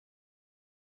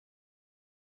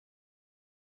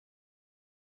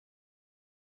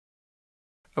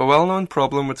A well-known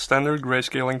problem with standard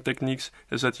grayscaling techniques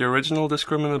is that the original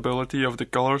discriminability of the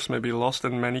colors may be lost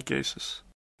in many cases.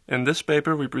 In this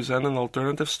paper, we present an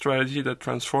alternative strategy that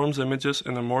transforms images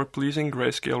in a more pleasing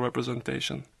grayscale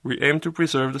representation. We aim to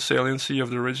preserve the saliency of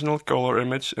the original color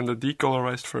image in the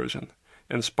decolorized version.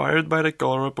 Inspired by the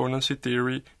color opponency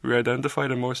theory, we identify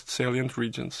the most salient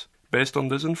regions. Based on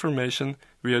this information,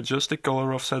 we adjust the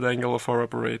color offset angle of our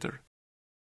operator.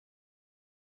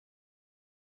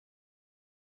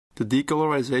 The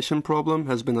decolorization problem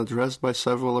has been addressed by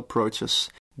several approaches.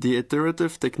 The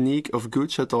iterative technique of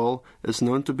Gooch et al. Is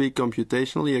known to be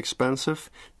computationally expensive,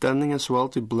 tending as well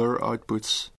to blur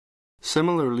outputs.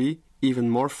 Similarly, even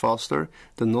more faster,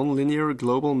 the nonlinear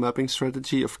global mapping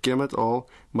strategy of Kim et al.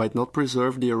 Might not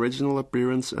preserve the original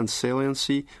appearance and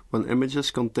saliency when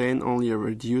images contain only a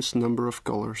reduced number of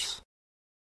colors.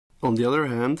 On the other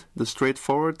hand, the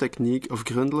straightforward technique of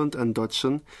Grundland and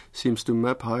Dodson seems to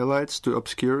map highlights to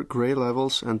obscure gray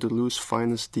levels and to lose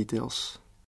finest details.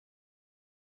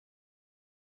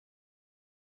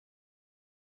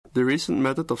 The recent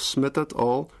method of Smith et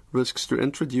al. Risks to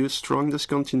introduce strong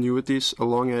discontinuities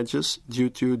along edges due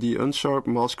to the unsharp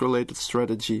mask-related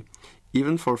strategy,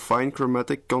 even for fine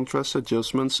chromatic contrast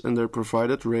adjustments in their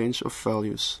provided range of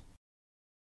values.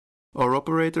 Our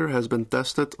operator has been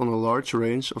tested on a large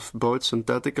range of both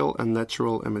synthetical and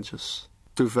natural images.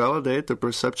 To validate the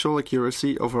perceptual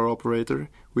accuracy of our operator,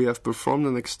 we have performed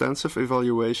an extensive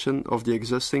evaluation of the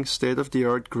existing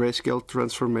state-of-the-art grayscale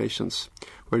transformations,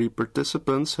 where the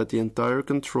participants had the entire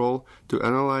control to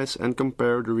analyze and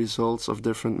compare the results of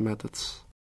different methods.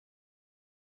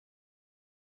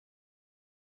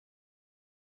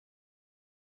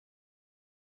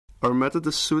 Our method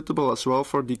is suitable as well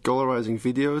for decolorizing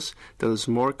videos that is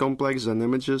more complex than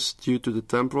images due to the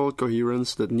temporal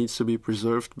coherence that needs to be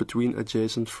preserved between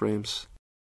adjacent frames.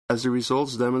 As the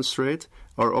results demonstrate,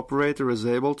 our operator is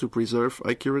able to preserve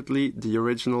accurately the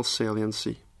original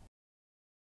saliency.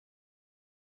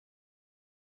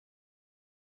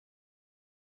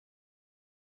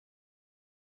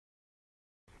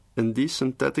 In these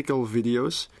synthetical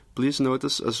videos, please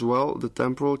notice as well the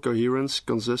temporal coherence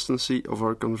consistency of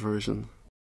our conversion.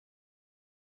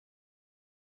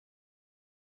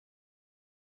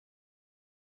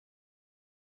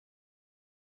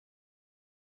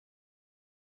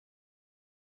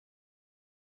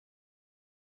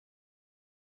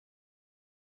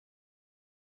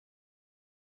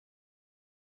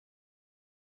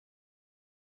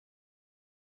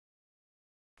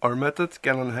 Our method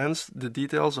can enhance the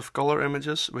details of color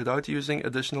images without using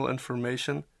additional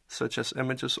information, such as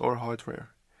images or hardware.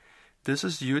 This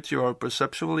is due to our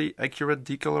perceptually accurate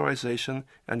decolorization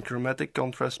and chromatic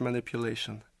contrast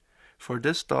manipulation. For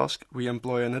this task, we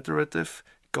employ an iterative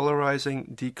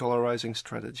colorizing-decolorizing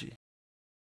strategy.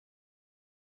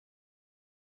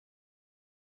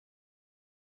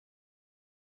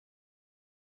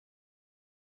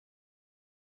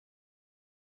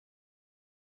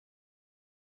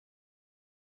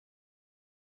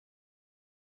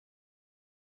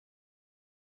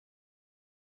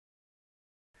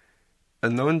 A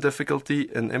known difficulty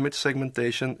in image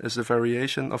segmentation is the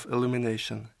variation of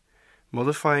illumination.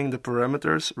 Modifying the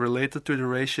parameters related to the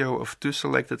ratio of two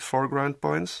selected foreground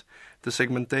points, the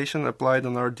segmentation applied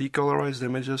on our decolorized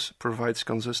images provides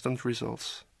consistent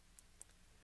results.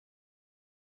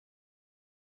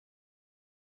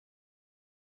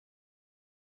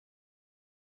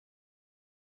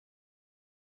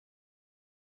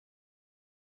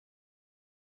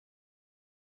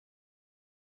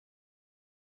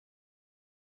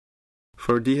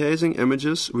 For dehazing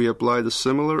images, we applied a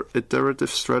similar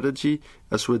iterative strategy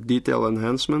as with detail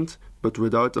enhancement, but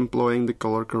without employing the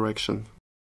color correction.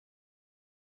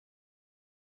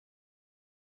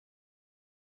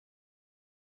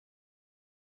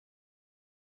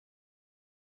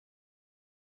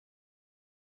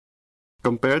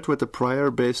 Compared with the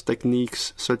prior-based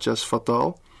techniques such as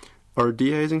Fatal, our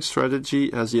dehazing strategy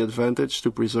has the advantage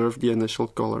to preserve the initial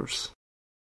colors.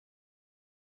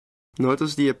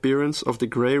 Notice the appearance of the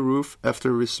gray roof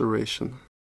after restoration.